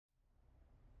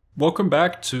Welcome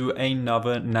back to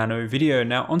another Nano video.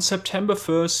 Now on September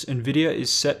 1st, NVIDIA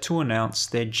is set to announce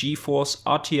their GeForce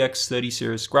RTX 30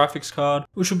 series graphics card,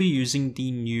 which will be using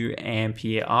the new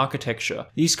Ampere architecture.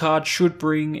 These cards should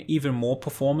bring even more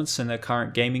performance than their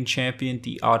current gaming champion,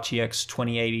 the RTX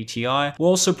 2080 Ti, while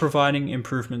also providing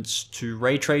improvements to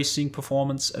ray tracing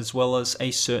performance as well as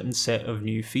a certain set of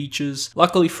new features.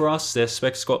 Luckily for us, their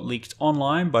specs got leaked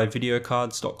online by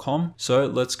videocards.com, so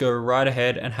let's go right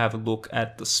ahead and have a look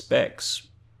at the specs.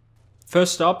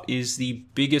 First up is the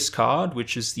biggest card,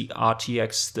 which is the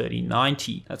RTX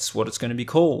 3090. That's what it's going to be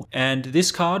called. And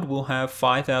this card will have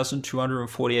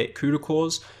 5,248 CUDA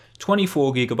cores,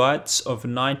 24 gigabytes of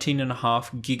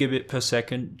 19.5 gigabit per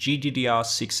second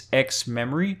GDDR6X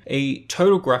memory, a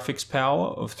total graphics power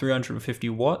of 350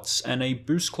 watts, and a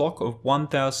boost clock of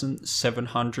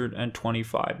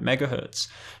 1,725 megahertz.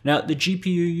 Now, the GPU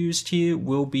used here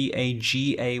will be a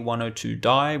GA102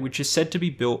 die, which is said to be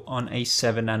built on a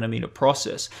 7nm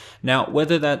process. Now,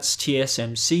 whether that's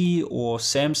TSMC or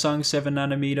Samsung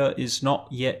 7nm is not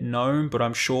yet known, but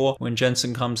I'm sure when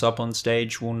Jensen comes up on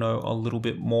stage, we'll know a little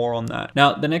bit more on that.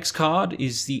 Now, the next card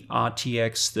is the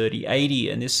RTX 3080,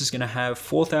 and this is going to have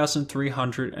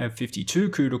 4,352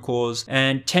 CUDA cores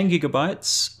and 10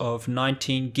 gigabytes of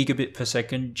 19 gigabit per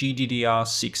second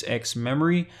GDDR6X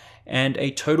memory, and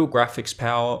a total graphics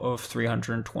power of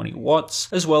 320 watts,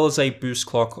 as well as a boost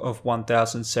clock of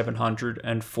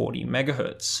 1,740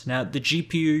 megahertz. Now, the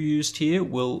GPU used here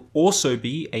will also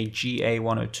be a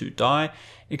GA102 die,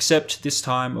 except this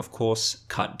time, of course,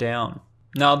 cut down.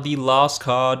 Now, the last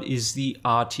card is the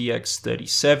RTX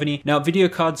 3070. Now, video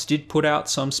cards did put out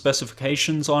some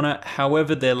specifications on it,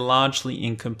 however, they're largely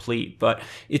incomplete, but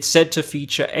it's said to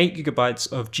feature 8 gigabytes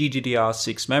of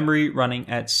GDDR6 memory running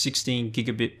at 16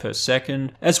 gigabit per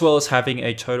second, as well as having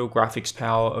a total graphics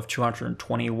power of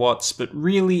 220 watts, but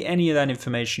really any of that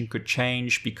information could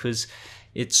change because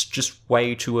it's just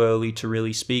way too early to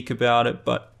really speak about it,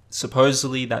 but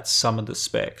supposedly that's some of the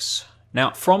specs.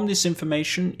 Now, from this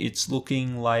information, it's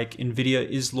looking like NVIDIA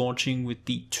is launching with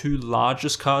the two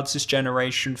largest cards this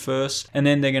generation first, and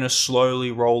then they're going to slowly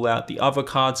roll out the other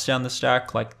cards down the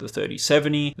stack, like the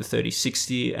 3070, the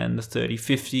 3060, and the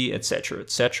 3050, etc.,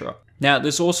 etc. Now,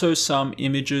 there's also some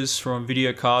images from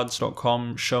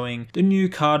videocards.com showing the new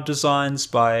card designs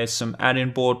by some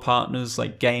add-in board partners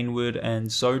like Gainwood and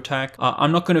Zotac.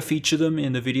 I'm not going to feature them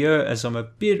in the video as I'm a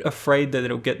bit afraid that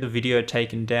it'll get the video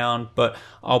taken down, but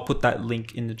I'll put that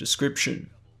link in the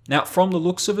description. Now, from the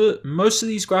looks of it, most of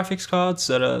these graphics cards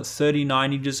that are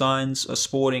 3090 designs are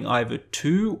sporting either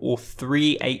 2 or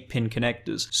 3 8-pin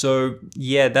connectors. So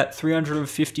yeah, that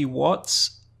 350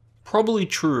 watts, probably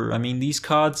true. I mean, these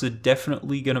cards are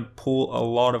definitely going to pull a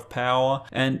lot of power,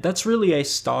 and that's really a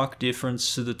stark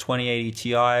difference to the 2080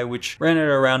 Ti, which ran at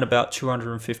around about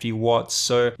 250 watts.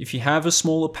 So if you have a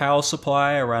smaller power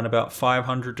supply around about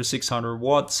 500 to 600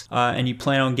 watts, and you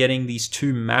plan on getting these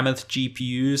two mammoth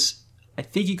GPUs, I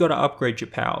think you got to upgrade your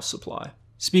power supply.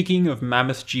 Speaking of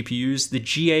mammoth GPUs, the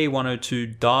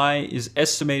GA102 die is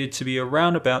estimated to be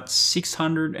around about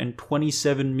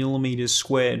 627 millimeters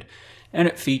squared, and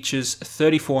it features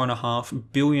 34.5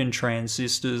 billion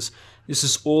transistors. This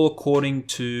is all according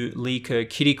to leaker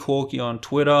Kitty Corky on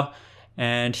Twitter,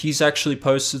 and he's actually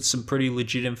posted some pretty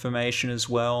legit information as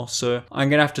well. So I'm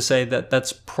gonna have to say that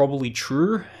that's probably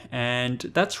true, and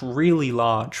that's really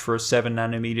large for a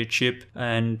 7nm chip,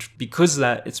 and because of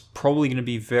that, it's probably going to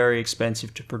be very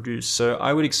expensive to produce. So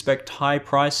I would expect high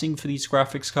pricing for these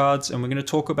graphics cards, and we're going to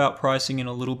talk about pricing in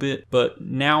a little bit, but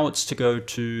now it's to go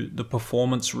to the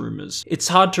performance rumors. It's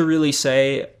hard to really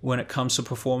say when it comes to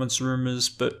performance rumors,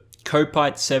 but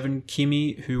Copite7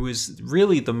 Kimi, who is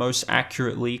really the most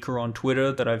accurate leaker on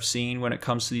Twitter that I've seen when it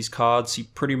comes to these cards, he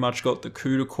pretty much got the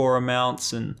CUDA core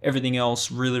amounts and everything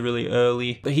else really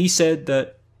early. But he said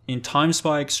that in Times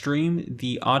by Extreme,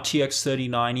 the RTX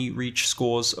 3090 reached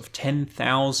scores of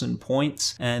 10,000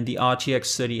 points, and the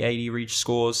RTX 3080 reached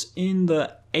scores in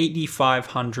the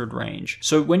 8500 range.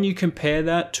 So when you compare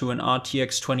that to an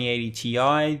RTX 2080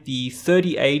 Ti, the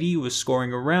 3080 was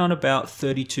scoring around about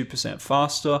 32%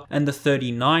 faster, and the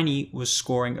 3090 was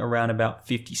scoring around about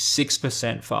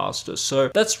 56% faster. So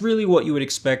that's really what you would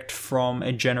expect from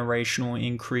a generational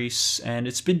increase, and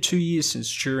it's been 2 years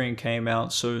since Turing came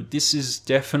out, so this is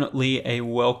definitely a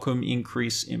welcome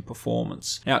increase in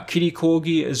performance. Now, Kitty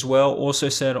Corgi as well also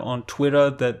said on Twitter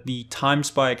that the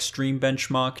Times by Extreme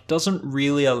benchmark doesn't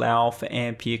really really allow for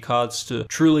Ampere cards to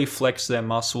truly flex their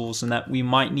muscles, and that we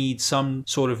might need some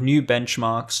sort of new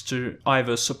benchmarks to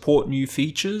either support new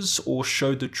features or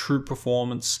show the true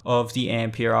performance of the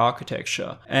Ampere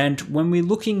architecture. And when we're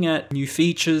looking at new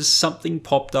features, something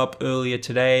popped up earlier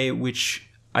today which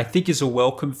I think is a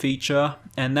welcome feature,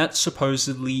 and that's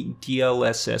supposedly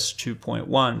DLSS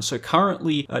 2.1. So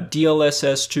currently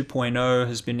DLSS 2.0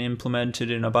 has been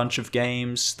implemented in a bunch of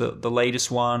games. The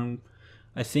latest one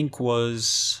I think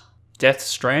was Death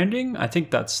Stranding. I think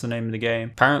that's the name of the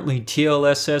game. Apparently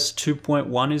DLSS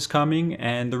 2.1 is coming,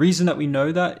 and the reason that we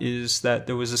know that is that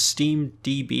there was a Steam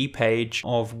DB page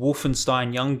of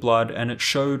Wolfenstein Youngblood, and it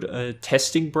showed a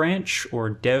testing branch or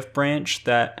a dev branch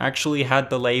that actually had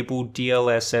the label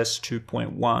DLSS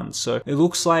 2.1. So it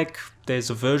looks like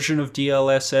there's a version of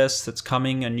DLSS that's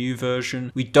coming, a new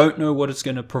version. We don't know what it's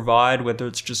going to provide, whether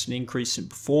it's just an increase in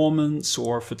performance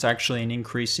or if it's actually an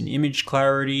increase in image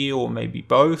clarity or maybe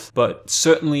both, but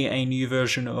certainly a new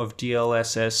version of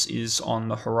DLSS is on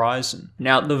the horizon.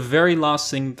 Now, the very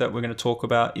last thing that we're going to talk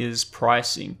about is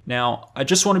pricing. Now, I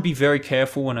just want to be very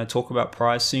careful when I talk about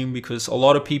pricing, because a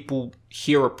lot of people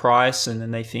hear a price and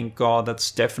then they think, oh,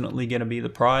 that's definitely going to be the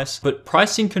price. But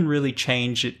pricing can really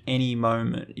change at any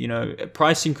moment. You know,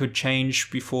 pricing could change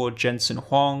before Jensen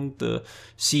Huang, the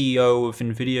CEO of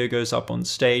NVIDIA, goes up on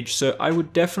stage. So I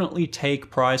would definitely take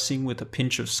pricing with a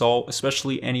pinch of salt,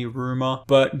 especially any rumor.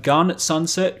 But Garnet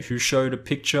Sunset, who showed a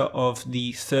picture of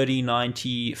the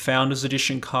 3090 Founders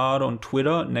Edition card on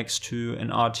Twitter next to an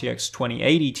RTX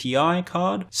 2080 Ti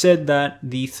card, said that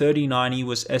the 3090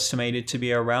 was estimated to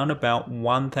be around about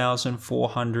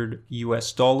 $1,400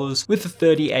 US, with the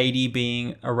 3080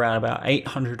 being around about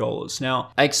 $800.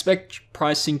 Now, I expect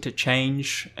pricing to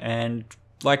change, and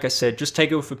like I said, just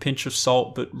take it with a pinch of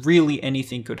salt, but really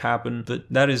anything could happen. But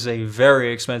that is a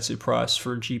very expensive price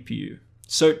for a GPU.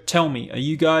 So tell me, are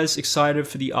you guys excited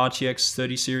for the RTX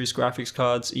 30 series graphics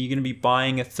cards? Are you going to be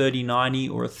buying a 3090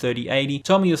 or a 3080?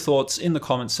 Tell me your thoughts in the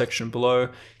comments section below.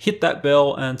 Hit that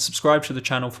bell and subscribe to the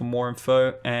channel for more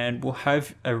info, and we'll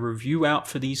have a review out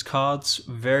for these cards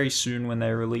very soon when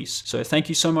they release. So thank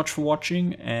you so much for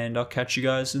watching, and I'll catch you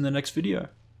guys in the next video.